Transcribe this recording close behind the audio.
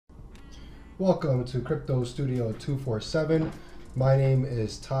Welcome to Crypto Studio 247. My name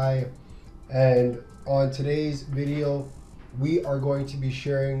is Ty, and on today's video, we are going to be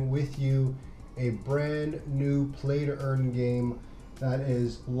sharing with you a brand new play-to-earn game that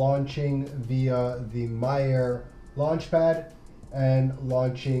is launching via the Maiar Launchpad and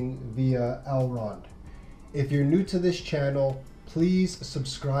launching via ELROND. If you're new to this channel, please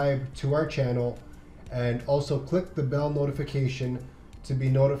subscribe to our channel and also click the bell notification to be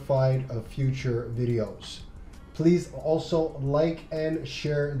notified of future videos. Please also like and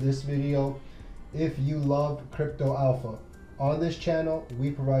share this video if you love Crypto Alpha. On this channel,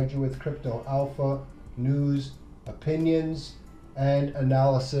 we provide you with Crypto Alpha news, opinions, and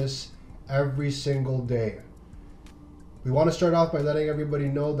analysis every single day. We want to start off by letting everybody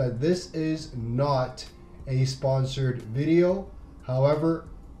know that this is not a sponsored video. However,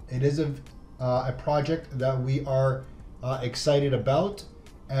 it is a project that we are excited about,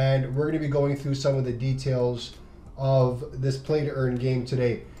 and we're going to be going through some of the details of this play to earn game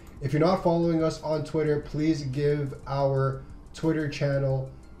today. If you're not following us on Twitter, please give our Twitter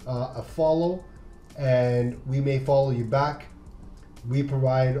channel a follow, and we may follow you back. We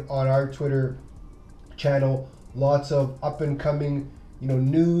provide on our Twitter channel lots of up and coming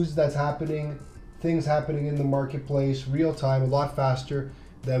news that's happening, things happening in the marketplace, real time, a lot faster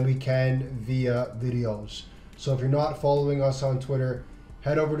than we can via videos. So if you're not following us on Twitter,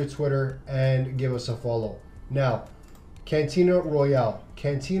 head over to Twitter and give us a follow. Now, Cantina Royale.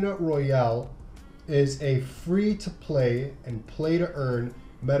 Cantina Royale is a free to play and play to earn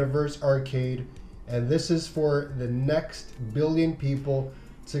metaverse arcade, and this is for the next billion people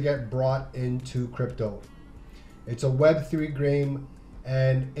to get brought into crypto. It's a Web3 game,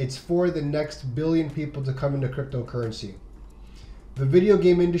 and it's for the next billion people to come into cryptocurrency. The video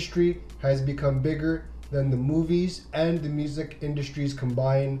game industry has become bigger than the movies and the music industries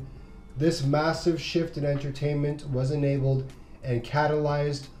combined. This massive shift in entertainment was enabled and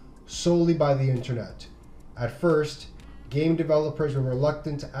catalyzed solely by the internet. At first, game developers were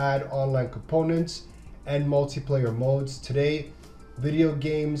reluctant to add online components and multiplayer modes. Today, video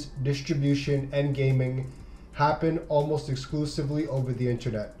games distribution and gaming happen almost exclusively over the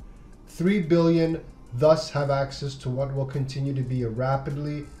internet. 3 billion thus have access to what will continue to be a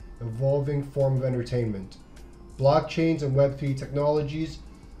rapidly evolving form of entertainment. Blockchains and Web3 technologies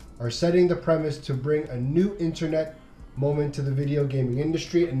are setting the premise to bring a new internet moment to the video gaming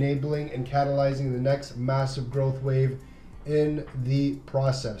industry, enabling and catalyzing the next massive growth wave in the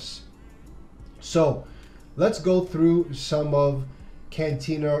process. So let's go through some of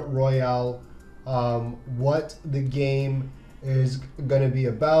Cantina Royale, what the game is going to be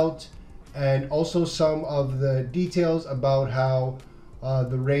about, and also some of the details about how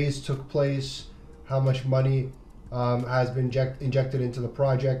the raise took place, how much money has been injected into the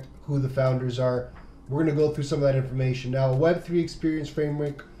project, who the founders are. We're going to go through some of that information. Now, a Web3 experience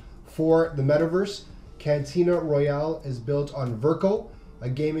framework for the metaverse. Cantina Royale is built on Verco, a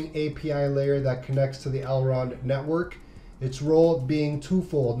gaming API layer that connects to the ELROND network. Its role being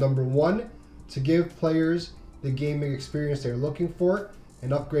twofold. Number one, to give players the gaming experience they're looking for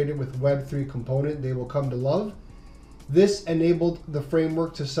and upgrade it with Web3 component they will come to love. This enabled the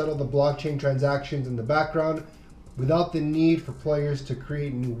framework to settle the blockchain transactions in the background without the need for players to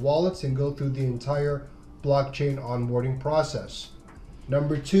create new wallets and go through the entire blockchain onboarding process.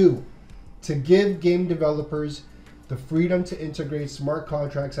 Number two, to give game developers the freedom to integrate smart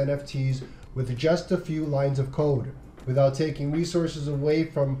contracts NFTs with just a few lines of code without taking resources away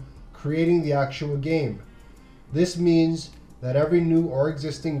from creating the actual game. This means that every new or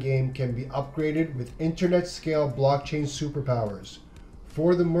existing game can be upgraded with internet-scale blockchain superpowers.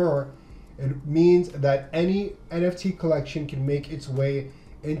 Furthermore, it means that any NFT collection can make its way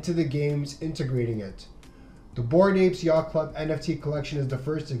into the games integrating it. The Bored Apes Yacht Club NFT collection is the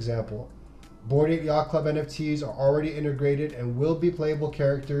first example. Bored Ape Yacht Club NFTs are already integrated and will be playable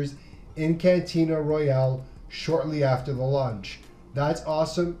characters in Cantina Royale shortly after the launch. That's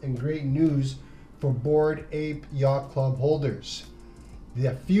awesome and great news for Bored Ape Yacht Club holders.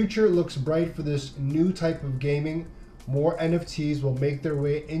 The future looks bright for this new type of gaming. More NFTs will make their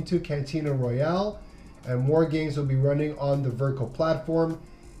way into Cantina Royale, and more games will be running on the Verco platform.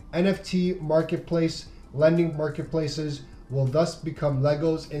 NFT marketplace, lending marketplaces will thus become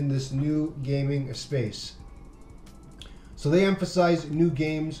Legos in this new gaming space. So they emphasize new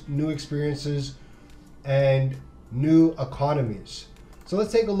games, new experiences, and new economies. So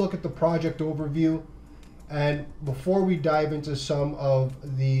let's take a look at the project overview. And before we dive into some of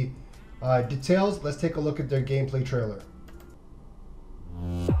the details, let's take a look at their gameplay trailer.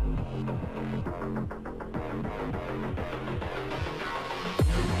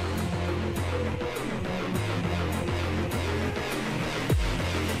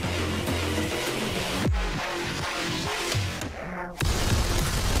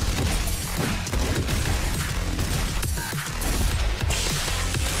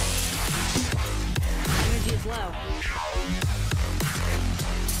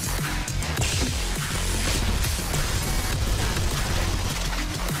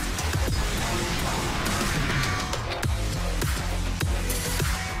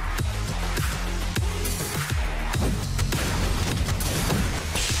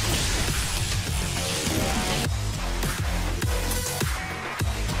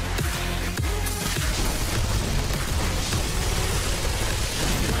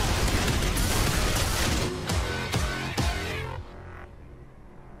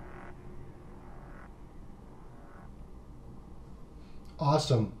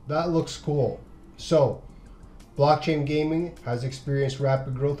 Awesome. That looks cool. So, blockchain gaming has experienced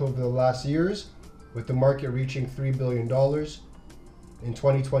rapid growth over the last years, with the market reaching $3 billion in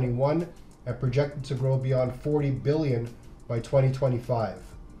 2021 and projected to grow beyond $40 billion by 2025.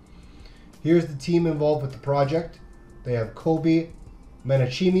 Here's the team involved with the project. They have Kobe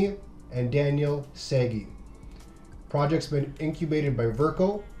Menachimi and Daniel Sagi. Project's been incubated by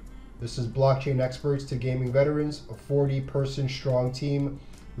Verco. This is blockchain experts to gaming veterans, a 40-person strong team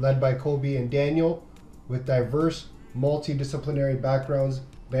led by Kobe and Daniel with diverse multidisciplinary backgrounds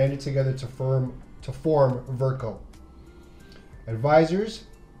banded together to form Verco. Advisors,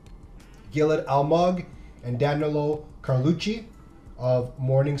 Gilad Almog and Danilo Carlucci of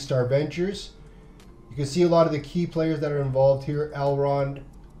Morningstar Ventures. You can see a lot of the key players that are involved here: ELROND,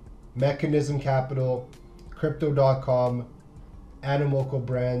 Mechanism Capital, Crypto.com, Animoco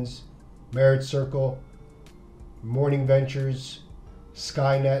Brands, Merit Circle, Morning Ventures,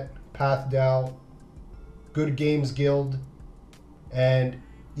 Skynet, PathDAO, Good Games Guild, and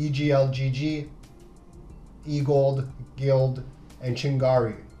EGLD, EGLD Guild, and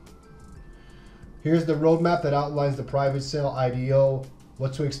Chingari. Here's the roadmap that outlines the private sale IDO,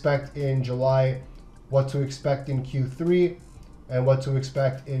 what to expect in July, what to expect in Q3, and what to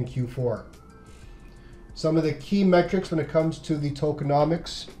expect in Q4. Some of the key metrics when it comes to the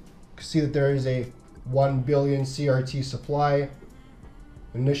tokenomics. You can see that there is a 1 billion CRT supply.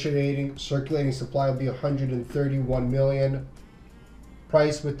 Circulating supply will be 131 million.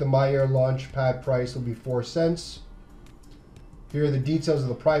 Price with the Maiar Launchpad price will be 4 cents. Here are the details of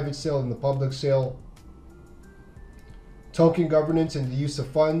the private sale and the public sale. Token governance and the use of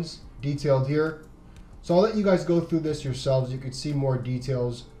funds detailed here. So I'll let you guys go through this yourselves. You can see more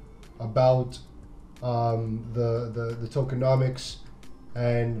details about the tokenomics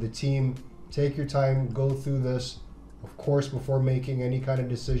and the team. Take your time, go through this, of course, before making any kind of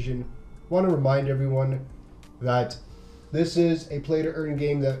decision. I want to remind everyone that this is a play to earn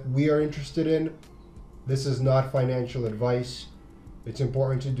game that we are interested in. This is not financial advice. It's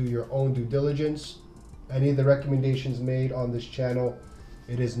important to do your own due diligence. Any of the recommendations made on this channel,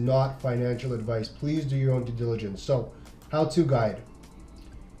 it is not financial advice. Please do your own due diligence. So, how-to guide.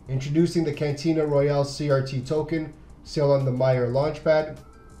 Introducing the Cantina Royale CRT token, sale on the Maiar Launchpad.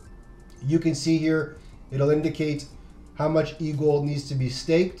 You can see here, it'll indicate how much EGLD needs to be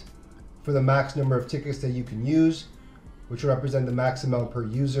staked for the max number of tickets that you can use, which will represent the max amount per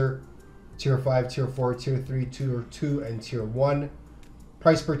user. Tier 5, Tier 4, Tier 3, Tier 2, and Tier 1.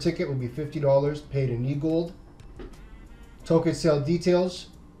 Price per ticket will be $50 paid in EGLD. Token sale details,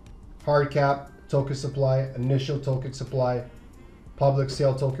 hard cap, token supply, initial token supply, public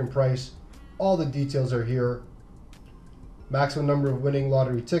sale token price. All the details are here. Maximum number of winning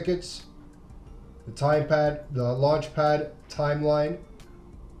lottery tickets, the launch pad timeline,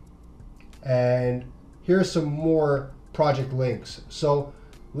 and here's some more project links. So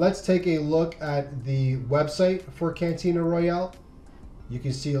let's take a look at the website for Cantina Royale. You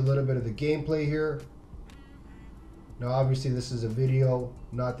can see a little bit of the gameplay here. Now obviously this is a video,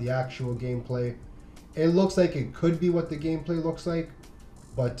 not the actual gameplay. It looks like it could be what the gameplay looks like,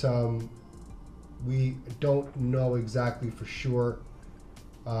 but we don't know exactly for sure.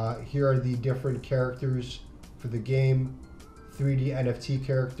 Here are the different characters for the game, 3D NFT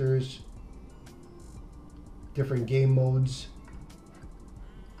characters, different game modes.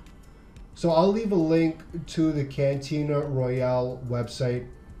 So I'll leave a link to the Cantina Royale website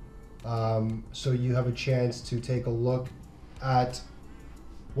so you have a chance to take a look at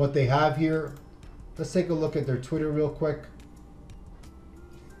what they have here. Let's take a look at their Twitter real quick.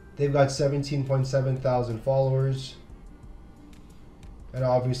 They've got 17.7 thousand followers. And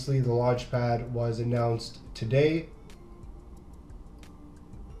obviously the Launchpad was announced today.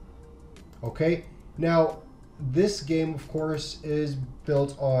 Okay, now this game of course is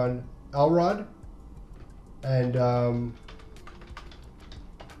built on ELROND, and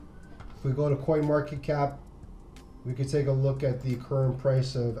if we go to CoinMarketCap, we could take a look at the current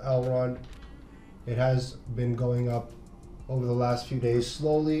price of ELROND. It has been going up over the last few days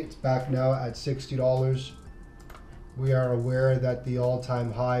slowly. It's back now at $60. We are aware that the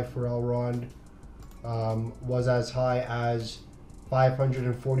all-time high for ELROND was as high as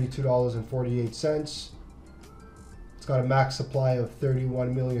 $542.48. It's got a max supply of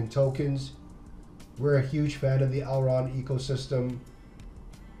 31 million tokens. We're a huge fan of the ELROND ecosystem.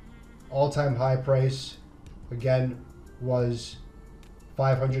 All-time high price, again, was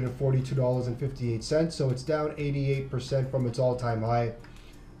 $542.58, so it's down 88% from its all-time high.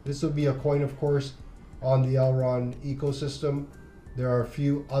 This will be a coin, of course, on the ELROND ecosystem. There are a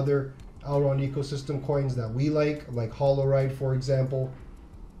few other ELROND ecosystem coins that we like Holoride, for example.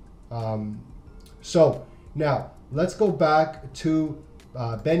 So now let's go back to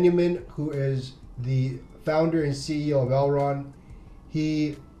Benjamin, who is the founder and CEO of ELROND.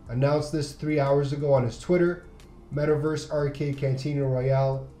 He announced this 3 hours ago on his Twitter. Metaverse Arcade Cantina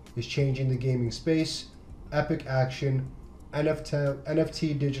Royale is changing the gaming space. Epic action,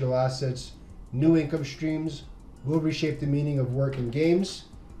 NFT digital assets, new income streams will reshape the meaning of work in games.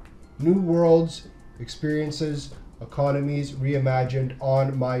 New worlds, experiences, economies reimagined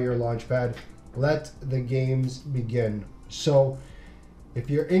on Maiar Launchpad. Let the games begin. So if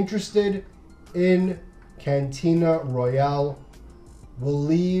you're interested in Cantina Royale, we'll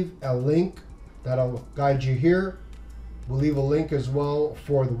leave a link that'll guide you here. We'll leave a link as well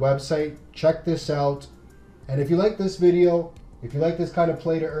for the website. Check this out. And if you like this video, if you like this kind of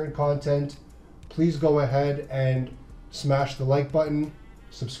play to earn content, please go ahead and smash the like button,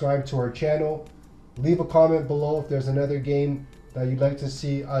 subscribe to our channel, leave a comment below if there's another game that you'd like to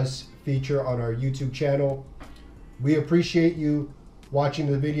see us feature on our YouTube channel. We appreciate you watching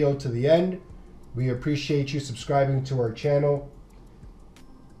the video to the end. We appreciate you subscribing to our channel.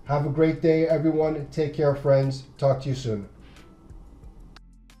 Have a great day, everyone. Take care, friends. Talk to you soon.